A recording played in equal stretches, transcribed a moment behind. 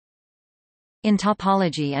In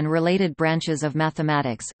topology and related branches of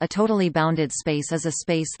mathematics, a totally bounded space is a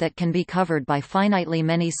space that can be covered by finitely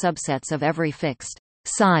many subsets of every fixed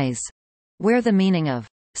size, where the meaning of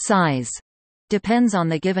size depends on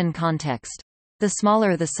the given context. The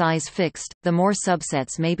smaller the size fixed, the more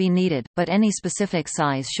subsets may be needed, but any specific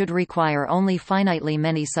size should require only finitely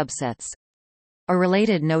many subsets. A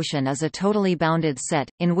related notion is a totally bounded set,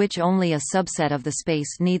 in which only a subset of the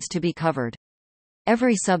space needs to be covered.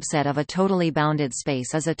 Every subset of a totally bounded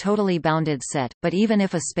space is a totally bounded set, but even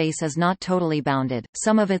if a space is not totally bounded,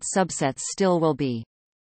 some of its subsets still will be.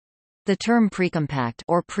 The term precompact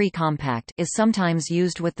or pre-compact is sometimes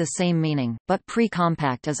used with the same meaning, but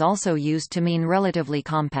pre-compact is also used to mean relatively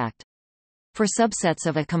compact. For subsets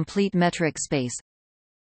of a complete metric space,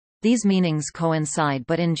 these meanings coincide,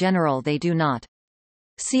 but in general they do not.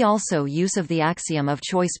 See also use of the axiom of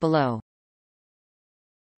choice below.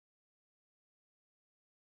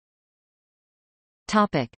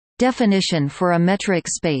 Topic: Definition for a metric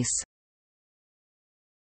space.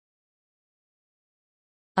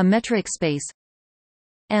 A metric space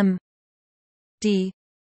M D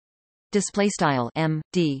M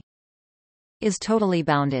D is totally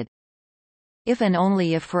bounded if and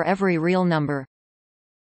only if for every real number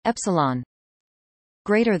epsilon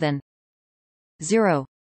greater than 0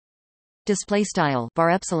 var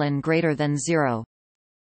epsilon greater than 0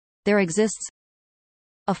 there exists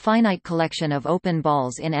a finite collection of open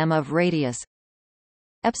balls in M of radius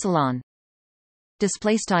epsilon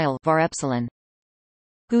var epsilon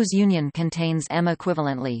whose union contains M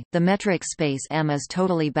equivalently. The metric space M is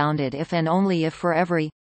totally bounded if and only if for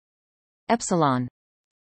every epsilon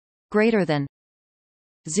greater than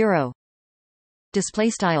 0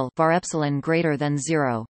 var epsilon greater than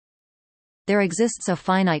 0 there exists a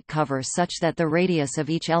finite cover such that the radius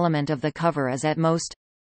of each element of the cover is at most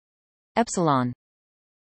epsilon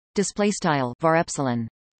var epsilon.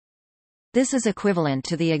 This is equivalent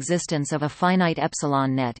to the existence of a finite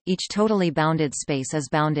epsilon net. Each totally bounded space is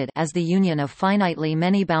bounded as the union of finitely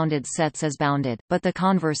many bounded sets is bounded, but the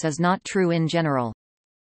converse is not true in general.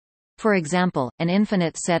 For example, an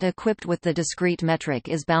infinite set equipped with the discrete metric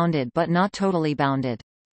is bounded but not totally bounded.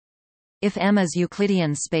 If M is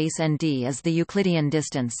Euclidean space and D is the Euclidean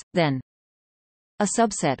distance, then a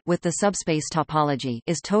subset with the subspace topology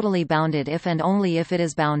is totally bounded if and only if it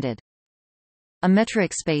is bounded. A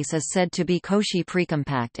metric space is said to be Cauchy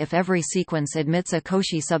precompact if every sequence admits a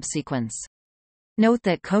Cauchy subsequence. Note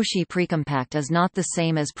that Cauchy precompact is not the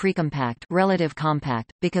same as precompact relative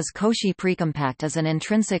compact, because Cauchy precompact is an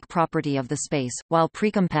intrinsic property of the space, while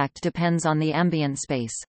precompact depends on the ambient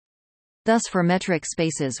space. Thus for metric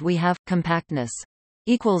spaces we have compactness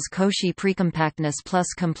equals Cauchy precompactness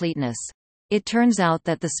plus completeness. It turns out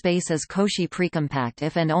that the space is Cauchy precompact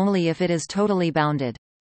if and only if it is totally bounded.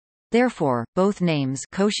 Therefore, both names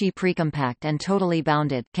Cauchy precompact and totally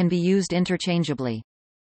bounded can be used interchangeably.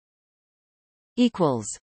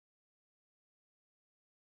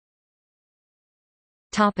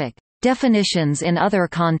 Topic: Definitions in other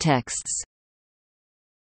contexts.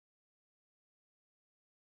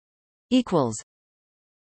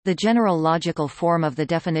 The general logical form of the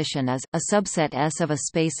definition is, a subset S of a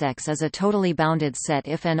space X is a totally bounded set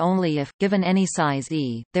if and only if, given any size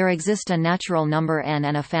E, there exist a natural number n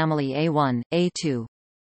and a family A1, A2,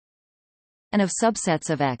 and of subsets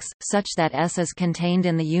of X, such that S is contained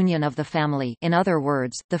in the union of the family. In other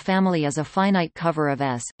words, the family is a finite cover of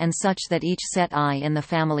S, and such that each set I in the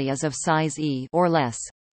family is of size E or less.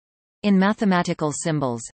 In mathematical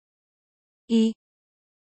symbols, E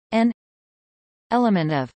n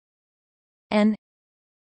element of n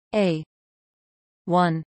a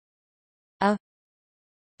 1 a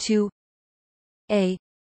 2 a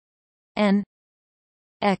n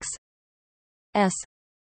x s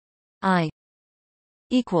I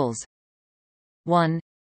equals 1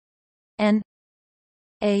 n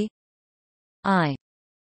a I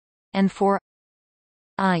and for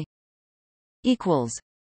I equals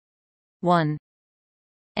 1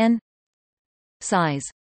 n size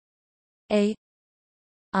a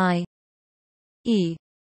I E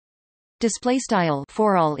display style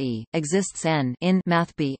for all E exists n in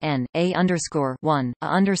math b n a underscore 1 a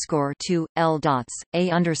underscore 2 l dots a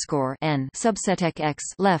underscore n subsetek x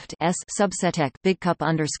left s subsetek big cup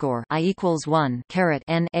underscore I equals 1 caret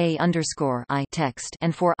n a underscore I text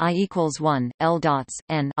and for I equals 1 l dots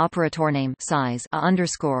n operator name size a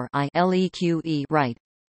underscore I leque right.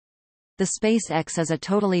 The space X is a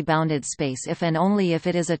totally bounded space if and only if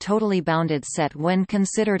it is a totally bounded set when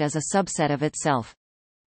considered as a subset of itself.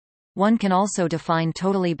 One can also define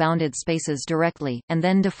totally bounded spaces directly, and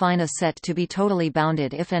then define a set to be totally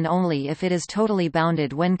bounded if and only if it is totally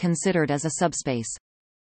bounded when considered as a subspace.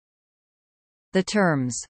 The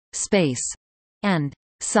terms space and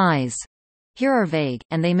size here are vague,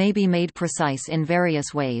 and they may be made precise in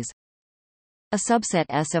various ways. A subset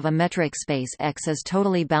S of a metric space X is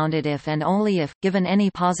totally bounded if and only if, given any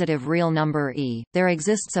positive real number E, there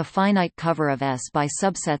exists a finite cover of S by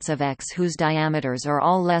subsets of X whose diameters are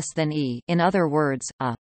all less than E. In other words,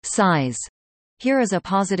 a size here is a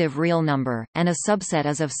positive real number, and a subset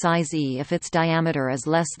is of size E if its diameter is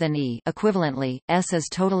less than E. Equivalently, S is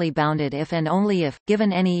totally bounded if and only if,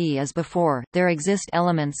 given any E as before, there exist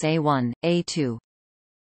elements A1, A2,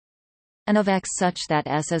 and of X such that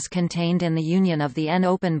S is contained in the union of the n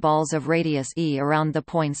open balls of radius E around the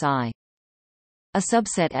points I. A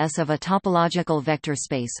subset S of a topological vector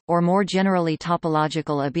space, or more generally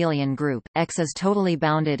topological abelian group, X is totally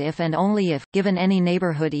bounded if and only if, given any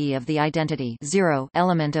neighborhood E of the identity 0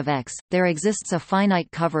 element of X, there exists a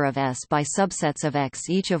finite cover of S by subsets of X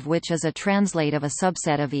each of which is a translate of a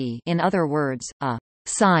subset of E. In other words, a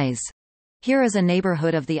size here is a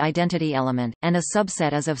neighborhood of the identity element, and a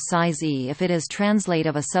subset is of size E if it is translate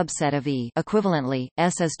of a subset of E. Equivalently,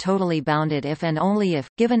 S is totally bounded if and only if,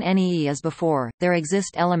 given any E as before, there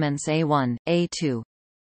exist elements A1, A2,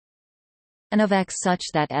 and of X such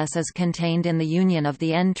that S is contained in the union of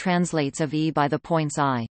the n translates of E by the points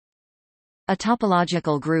I. A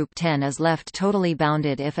topological group 10 is left totally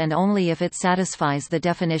bounded if and only if it satisfies the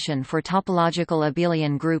definition for topological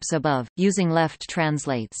abelian groups above, using left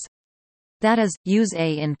translates. That is, use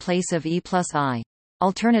A in place of E plus I.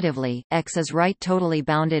 Alternatively, X is right totally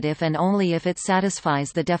bounded if and only if it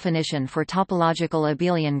satisfies the definition for topological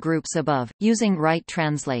abelian groups above, using right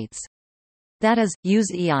translates. That is, use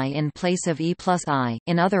EI in place of E plus I.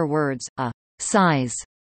 In other words, a size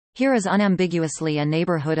here is unambiguously a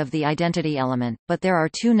neighborhood of the identity element, but there are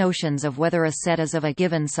two notions of whether a set is of a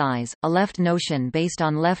given size, a left notion based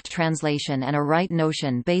on left translation and a right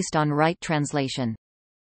notion based on right translation.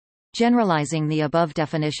 Generalizing the above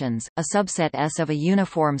definitions, a subset S of a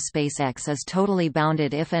uniform space X is totally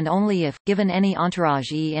bounded if and only if, given any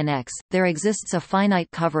entourage E in X, there exists a finite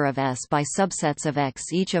cover of S by subsets of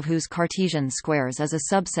X each of whose Cartesian squares is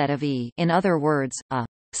a subset of E. In other words, a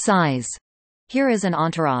size here is an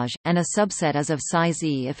entourage, and a subset is of size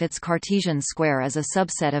E if its Cartesian square is a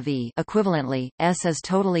subset of E. Equivalently, S is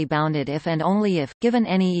totally bounded if and only if, given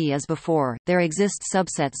any E as before, there exist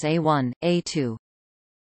subsets A1, A2,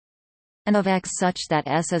 and of X such that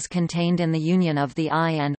S is contained in the union of the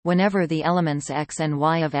I and, whenever the elements X and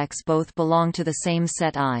Y of X both belong to the same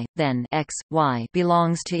set I, then X, Y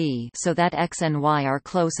belongs to E so that X and Y are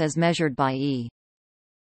close as measured by E.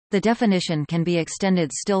 The definition can be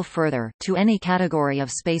extended still further, to any category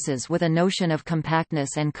of spaces with a notion of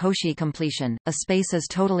compactness and Cauchy completion. A space is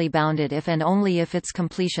totally bounded if and only if its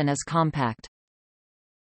completion is compact.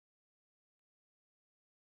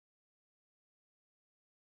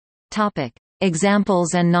 Topic: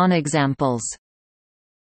 Examples and non-examples.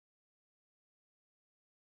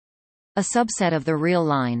 A subset of the real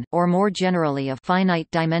line, or more generally a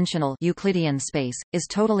finite-dimensional Euclidean space, is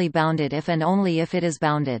totally bounded if and only if it is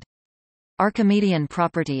bounded. Archimedean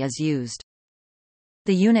property is used.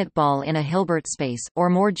 The unit ball in a Hilbert space, or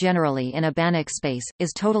more generally in a Banach space,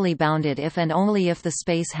 is totally bounded if and only if the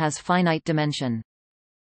space has finite dimension.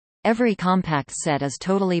 Every compact set is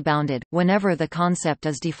totally bounded, whenever the concept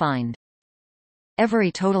is defined.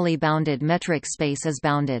 Every totally bounded metric space is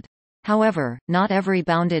bounded. However, not every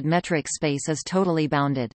bounded metric space is totally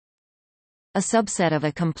bounded. A subset of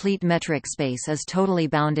a complete metric space is totally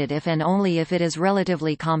bounded if and only if it is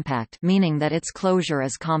relatively compact, meaning that its closure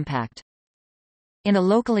is compact. In a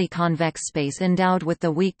locally convex space endowed with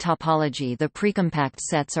the weak topology, the precompact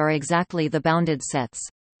sets are exactly the bounded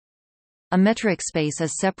sets. A metric space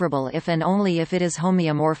is separable if and only if it is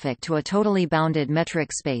homeomorphic to a totally bounded metric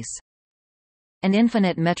space. An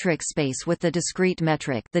infinite metric space with the discrete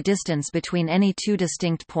metric, the distance between any two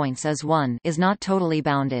distinct points is 1, is not totally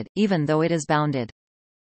bounded, even though it is bounded.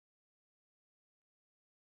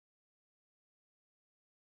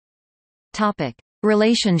 Topic: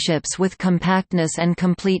 Relationships with compactness and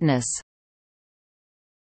completeness.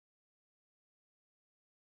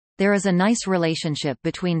 There is a nice relationship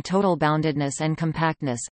between total boundedness and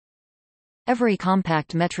compactness. Every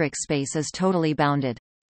compact metric space is totally bounded.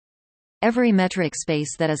 Every metric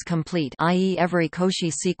space that is complete, i.e. every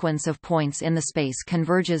Cauchy sequence of points in the space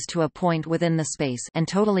converges to a point within the space, and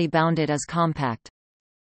totally bounded is compact.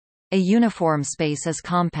 A uniform space is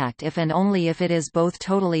compact if and only if it is both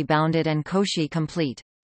totally bounded and Cauchy complete.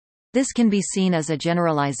 This can be seen as a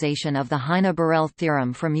generalization of the Heine-Borel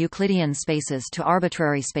theorem from Euclidean spaces to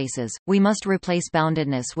arbitrary spaces. We must replace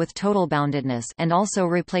boundedness with total boundedness and also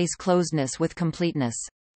replace closedness with completeness.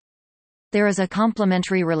 There is a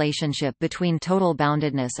complementary relationship between total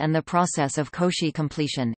boundedness and the process of Cauchy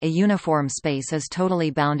completion. A uniform space is totally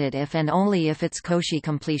bounded if and only if its Cauchy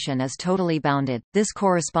completion is totally bounded. This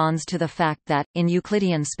corresponds to the fact that, in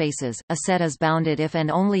Euclidean spaces, a set is bounded if and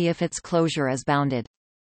only if its closure is bounded.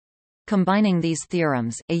 Combining these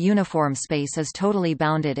theorems, a uniform space is totally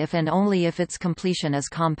bounded if and only if its completion is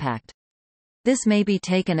compact. This may be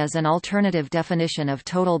taken as an alternative definition of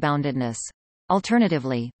total boundedness.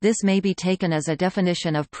 Alternatively, this may be taken as a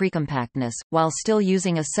definition of precompactness, while still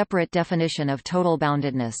using a separate definition of total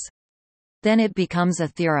boundedness. Then it becomes a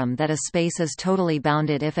theorem that a space is totally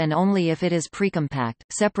bounded if and only if it is precompact.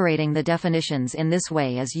 Separating the definitions in this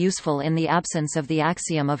way is useful in the absence of the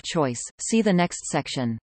axiom of choice. See the next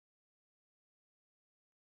section.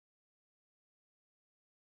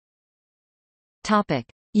 Topic: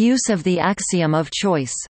 Use of the axiom of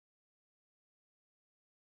choice.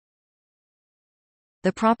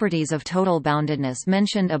 The properties of total boundedness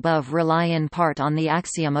mentioned above rely in part on the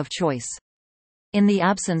axiom of choice. In the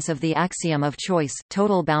absence of the axiom of choice,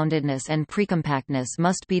 total boundedness and precompactness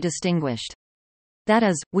must be distinguished. That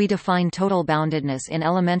is, we define total boundedness in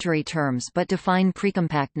elementary terms but define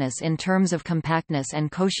precompactness in terms of compactness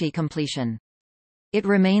and Cauchy completion. It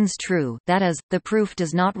remains true, that is, the proof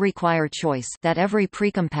does not require choice, that every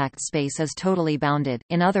precompact space is totally bounded.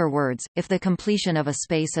 In other words, if the completion of a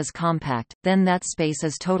space is compact, then that space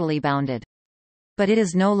is totally bounded. But it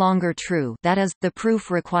is no longer true, that is, the proof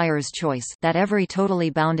requires choice, that every totally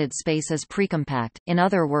bounded space is precompact. In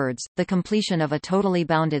other words, the completion of a totally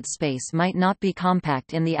bounded space might not be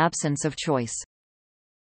compact in the absence of choice.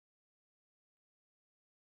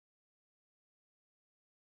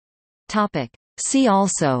 Topic: See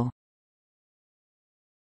also: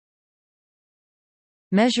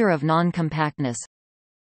 measure of non-compactness,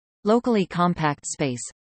 locally compact space.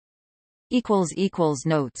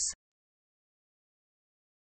 Notes